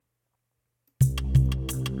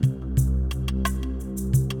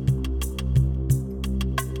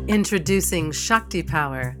Introducing Shakti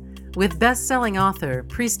Power with best-selling author,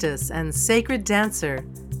 priestess, and sacred dancer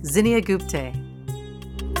Zinnia Gupte.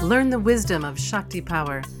 Learn the wisdom of Shakti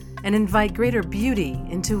Power and invite greater beauty,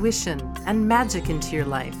 intuition, and magic into your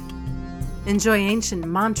life. Enjoy ancient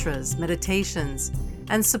mantras, meditations,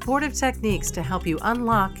 and supportive techniques to help you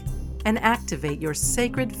unlock and activate your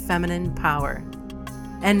sacred feminine power.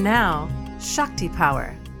 And now, Shakti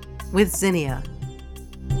Power with Zinnia.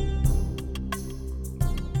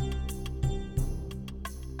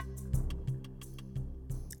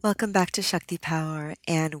 Welcome back to Shakti Power,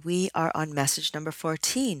 and we are on message number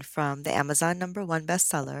 14 from the Amazon #1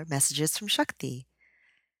 bestseller, Messages from Shakti,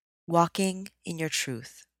 Walking in Your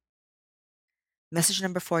Truth. Message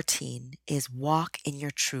number 14 is Walk in Your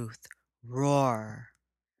Truth, Roar.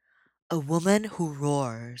 A woman who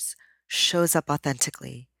roars shows up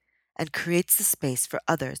authentically and creates the space for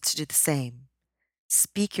others to do the same.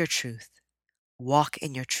 Speak your truth, walk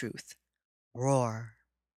in your truth, roar.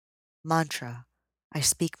 Mantra, I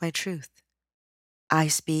speak my truth. I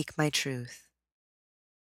speak my truth.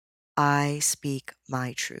 I speak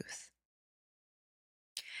my truth.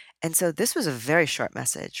 And so this was a very short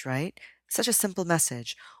message, right? Such a simple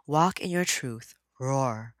message. Walk in your truth,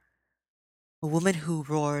 roar. A woman who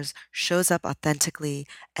roars shows up authentically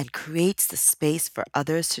and creates the space for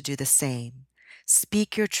others to do the same.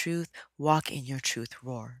 Speak your truth, walk in your truth,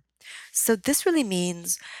 roar. So this really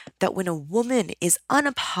means that when a woman is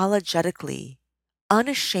unapologetically,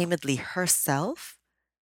 unashamedly herself,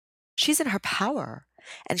 she's in her power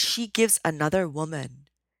and she gives another woman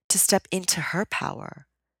to step into her power.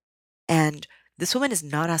 And this woman is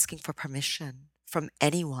not asking for permission from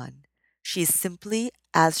anyone. She is simply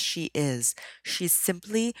as she is. She's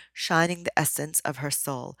simply shining the essence of her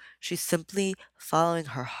soul. She's simply following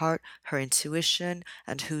her heart, her intuition,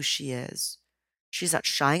 and who she is. She's not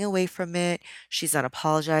shying away from it. She's not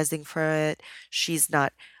apologizing for it. She's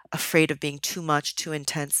not afraid of being too much, too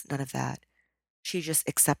intense, none of that. She just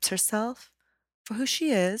accepts herself for who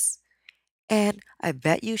she is. And I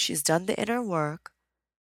bet you she's done the inner work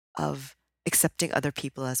of accepting other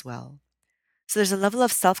people as well. So there's a level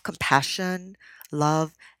of self compassion,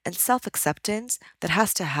 love, and self acceptance that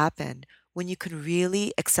has to happen when you can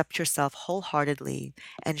really accept yourself wholeheartedly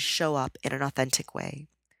and show up in an authentic way.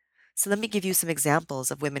 So let me give you some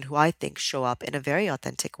examples of women who I think show up in a very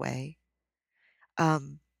authentic way.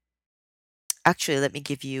 Um, Actually, let me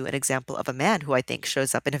give you an example of a man who I think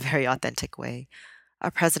shows up in a very authentic way.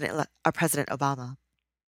 Our President Obama.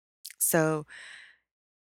 So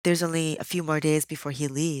there's only a few more days before he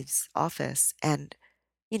leaves office, and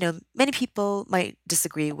many people might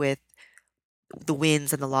disagree with the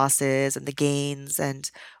wins and the losses and the gains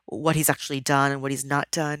and what he's actually done and what he's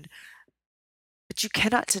not done. But you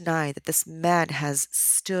cannot deny that this man has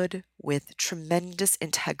stood with tremendous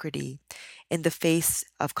integrity in the face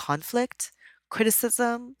of conflict,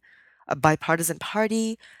 criticism, a bipartisan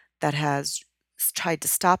party that has tried to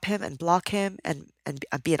stop him and block him and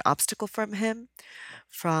be an obstacle from him,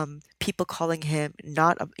 from people calling him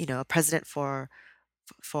not a president for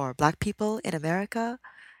Black people in America.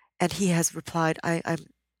 And he has replied, I'm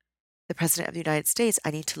the President of the United States.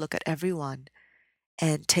 I need to look at everyone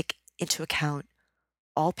and take into account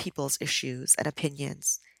all people's issues and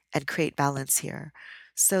opinions and create balance here.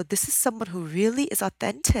 So this is someone who really is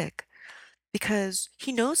authentic because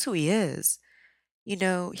he knows who he is.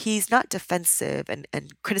 He's not defensive and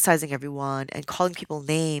criticizing everyone and calling people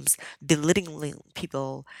names, belittling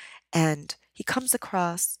people. And he comes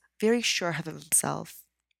across very sure of himself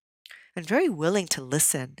and very willing to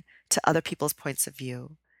listen to other people's points of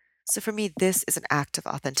view. So for me, this is an act of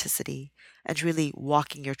authenticity and really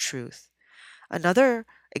walking your truth. Another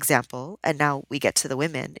example, and now we get to the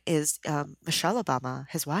women, is Michelle Obama,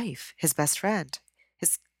 his wife, his best friend,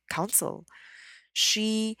 his counsel.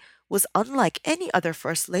 She was unlike any other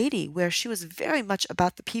first lady, where she was very much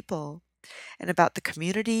about the people and about the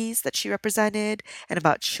communities that she represented and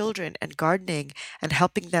about children and gardening and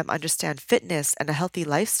helping them understand fitness and a healthy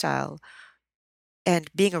lifestyle and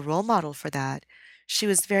being a role model for that. She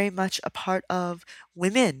was very much a part of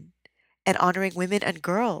women and honoring women and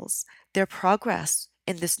girls, their progress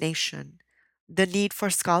in this nation, the need for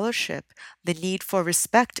scholarship, the need for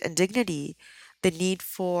respect and dignity, the need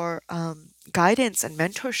for guidance and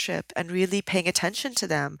mentorship, and really paying attention to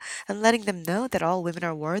them and letting them know that all women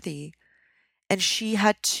are worthy. And she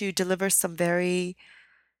had to deliver some very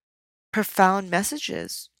profound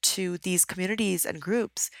messages to these communities and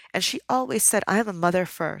groups. And she always said, I am a mother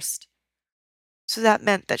first. So that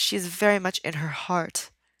meant that she is very much in her heart.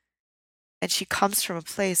 And she comes from a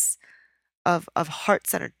place of heart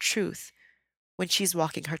centered truth when she's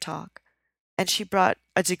walking her talk. and she brought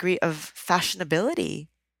a degree of fashionability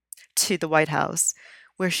to the White House,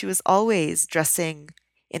 where she was always dressing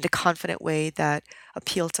in the confident way that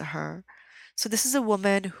appealed to her. So this is a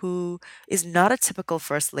woman who is not a typical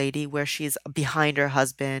first lady where she's behind her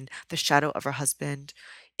husband, the shadow of her husband.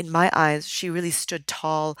 In my eyes, she really stood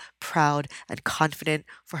tall, proud, and confident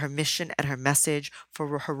for her mission and her message,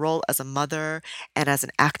 for her role as a mother and as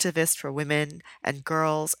an activist for women and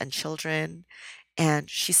girls and children. And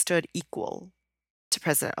she stood equal to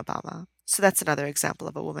President Obama. So that's another example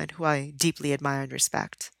of a woman who I deeply admire and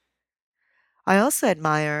respect. I also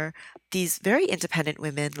admire these very independent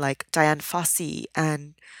women like Diane Fossey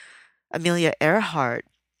and Amelia Earhart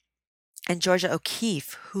and Georgia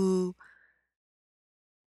O'Keeffe, who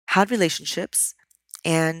had relationships,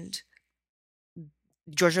 and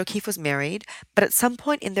Georgia O'Keeffe was married, but at some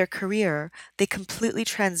point in their career, they completely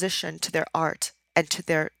transitioned to their art and to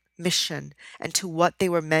their mission and to what they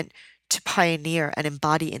were meant to pioneer and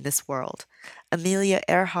embody in this world. Amelia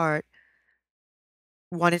Earhart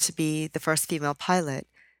wanted to be the first female pilot.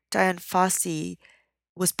 Diane Fossey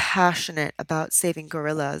was passionate about saving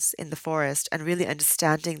gorillas in the forest and really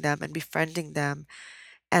understanding them and befriending them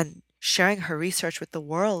and sharing her research with the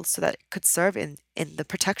world so that it could serve in the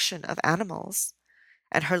protection of animals.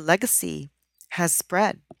 And her legacy has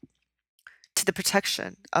spread to the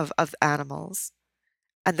protection of animals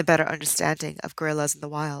and the better understanding of gorillas in the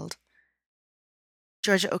wild.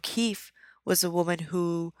 Georgia O'Keeffe was a woman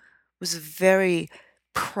who was a very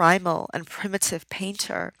primal and primitive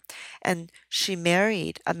painter, and she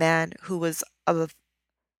married a man who was of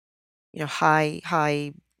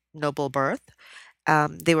high noble birth.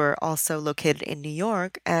 They were also located in New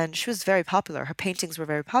York, and she was very popular. Her paintings were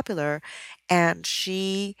very popular, and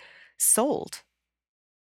she sold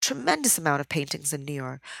tremendous amount of paintings in New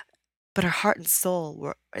York. But her heart and soul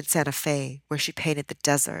were in Santa Fe, where she painted the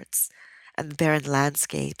deserts and the barren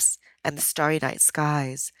landscapes and the starry night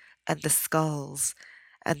skies and the skulls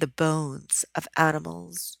and the bones of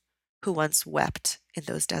animals who once wept in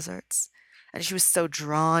those deserts. And she was so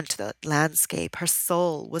drawn to the landscape. Her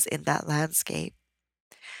soul was in that landscape.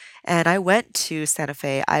 And I went to Santa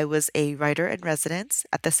Fe. I was a writer in residence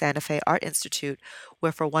at the Santa Fe Art Institute,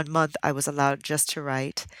 where for 1 month I was allowed just to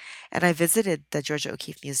write. And I visited the Georgia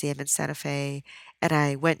O'Keeffe Museum in Santa Fe, and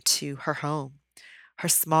I went to her home, her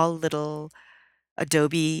small little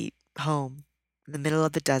adobe home in the middle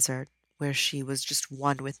of the desert, where she was just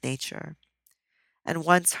one with nature. And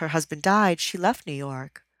once her husband died, she left New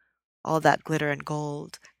York, all that glitter and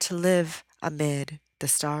gold, to live amid the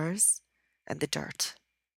stars and the dirt,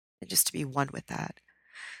 and just to be one with that.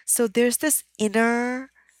 So there's this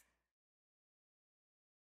inner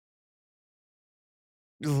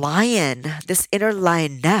lion, this inner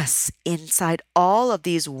lioness inside all of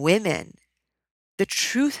these women. The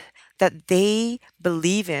truth that they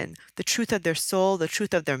believe in, the truth of their soul, the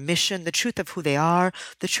truth of their mission, the truth of who they are,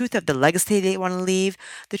 the truth of the legacy they want to leave,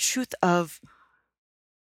 the truth of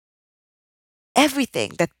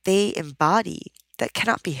everything that they embody that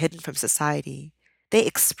cannot be hidden from society. They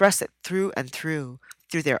express it through and through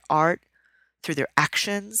their art, through their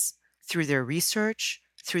actions, through their research,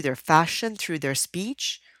 through their fashion, through their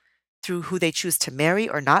speech, through who they choose to marry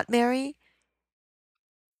or not marry,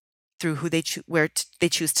 through who they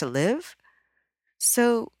choose to live.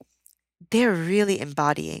 So they're really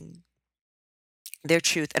embodying their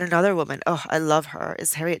truth. And another woman, oh, I love her,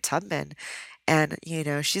 is Harriet Tubman. And,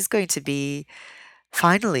 she's going to be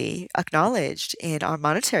finally acknowledged in our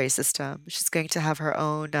monetary system. She's going to have her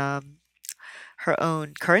own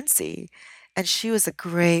currency. And she was a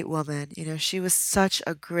great woman. She was such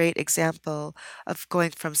a great example of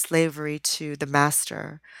going from slavery to the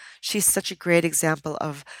master. She's such a great example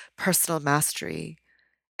of personal mastery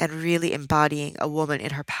and really embodying a woman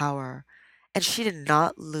in her power. And she did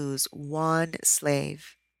not lose one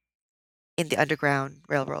slave in the Underground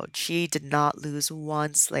Railroad. She did not lose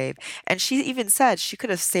one slave. And she even said she could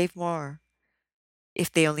have saved more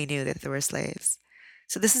if they only knew that there were slaves.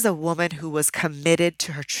 So this is a woman who was committed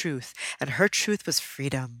to her truth, and her truth was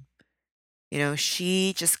freedom.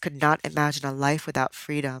 She just could not imagine a life without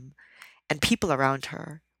freedom and people around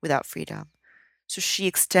her without freedom. So she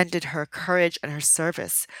extended her courage and her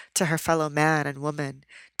service to her fellow man and woman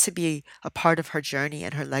to be a part of her journey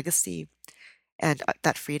and her legacy and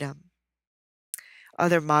that freedom.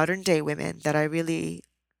 Other modern day women that I really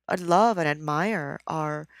love and admire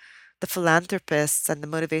are the philanthropists and the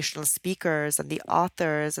motivational speakers and the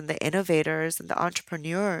authors and the innovators and the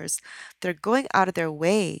entrepreneurs. They're going out of their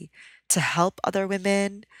way to help other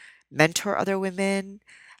women, mentor other women,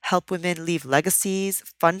 help women leave legacies,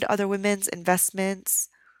 fund other women's investments,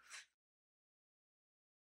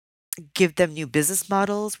 give them new business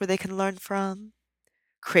models where they can learn from,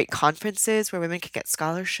 create conferences where women can get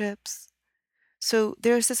scholarships. So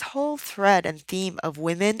there's this whole thread and theme of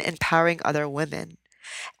women empowering other women.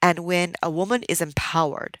 And when a woman is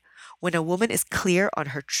empowered, when a woman is clear on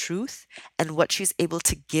her truth and what she's able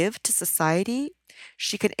to give to society,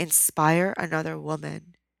 she can inspire another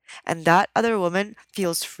woman. And that other woman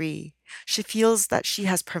feels free. She feels that she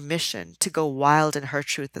has permission to go wild in her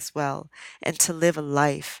truth as well and to live a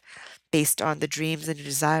life based on the dreams and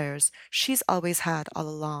desires she's always had all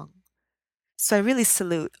along. So I really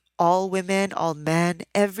salute all women, all men,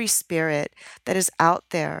 every spirit that is out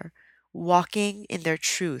there walking in their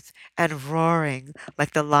truth and roaring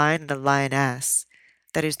like the lion and the lioness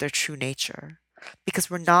that is their true nature. Because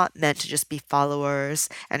we're not meant to just be followers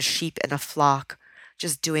and sheep in a flock,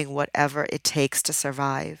 just doing whatever it takes to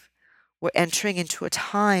survive. We're entering into a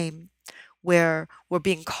time where we're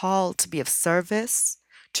being called to be of service,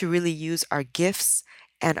 to really use our gifts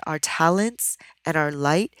and our talents and our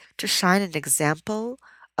light to shine an example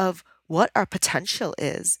of what our potential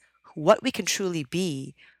is, what we can truly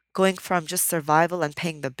be, going from just survival and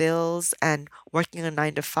paying the bills and working a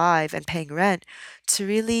 9 to 5 and paying rent to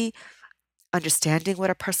really understanding what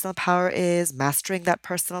our personal power is, mastering that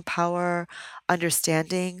personal power,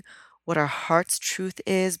 understanding what our heart's truth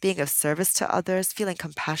is, being of service to others, feeling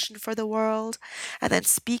compassion for the world, and then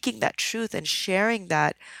speaking that truth and sharing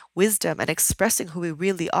that wisdom and expressing who we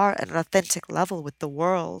really are at an authentic level with the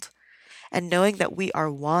world, and knowing that we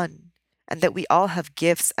are one. And that we all have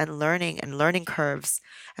gifts and learning curves,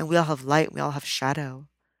 and we all have light, we all have shadow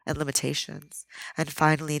and limitations. And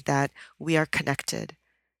finally, that we are connected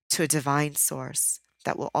to a divine source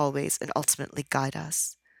that will always and ultimately guide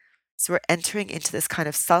us. So we're entering into this kind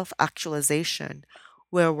of self actualization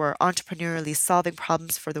where we're entrepreneurially solving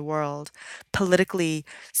problems for the world, politically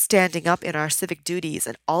standing up in our civic duties,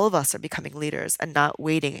 and all of us are becoming leaders and not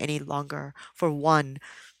waiting any longer for one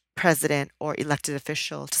president or elected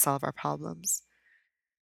official to solve our problems.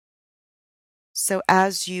 So,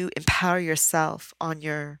 as you empower yourself on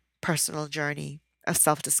your personal journey of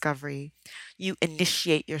self discovery, you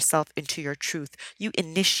initiate yourself into your truth. You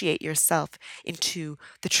initiate yourself into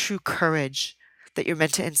the true courage that you're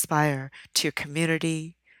meant to inspire to your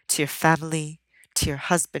community, to your family, to your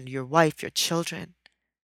husband, your wife, your children.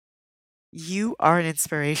 You are an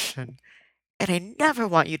inspiration. And I never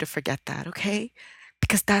want you to forget that, okay?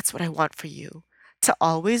 Because that's what I want for you to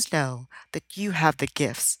always know that you have the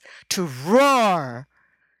gifts to roar.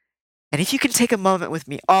 And if you can take a moment with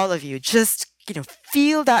me, all of you, just,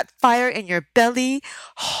 feel that fire in your belly,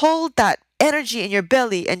 hold that energy in your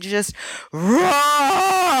belly, and just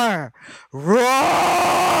roar, roar.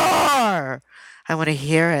 I want to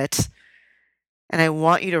hear it. And I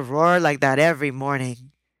want you to roar like that every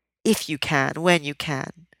morning, if you can, when you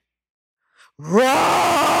can. Roar!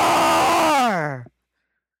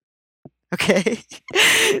 Okay?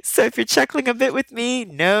 So if you're chuckling a bit with me,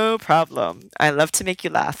 no problem. I love to make you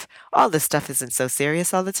laugh. All this stuff isn't so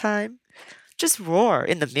serious all the time. Just roar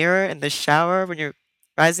in the mirror, in the shower, when you're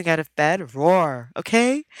rising out of bed, roar,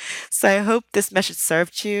 okay? So I hope this message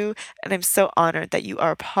served you, and I'm so honored that you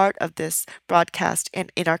are a part of this broadcast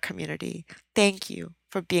and in our community. Thank you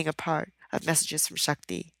for being a part of Messages from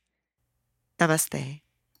Shakti. Namaste.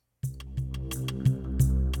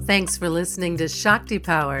 Thanks for listening to Shakti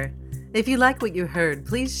Power. If you like what you heard,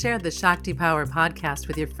 please share the Shakti Power podcast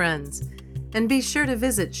with your friends. And be sure to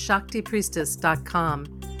visit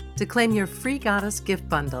ShaktiPriestess.com to claim your free goddess gift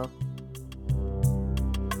bundle.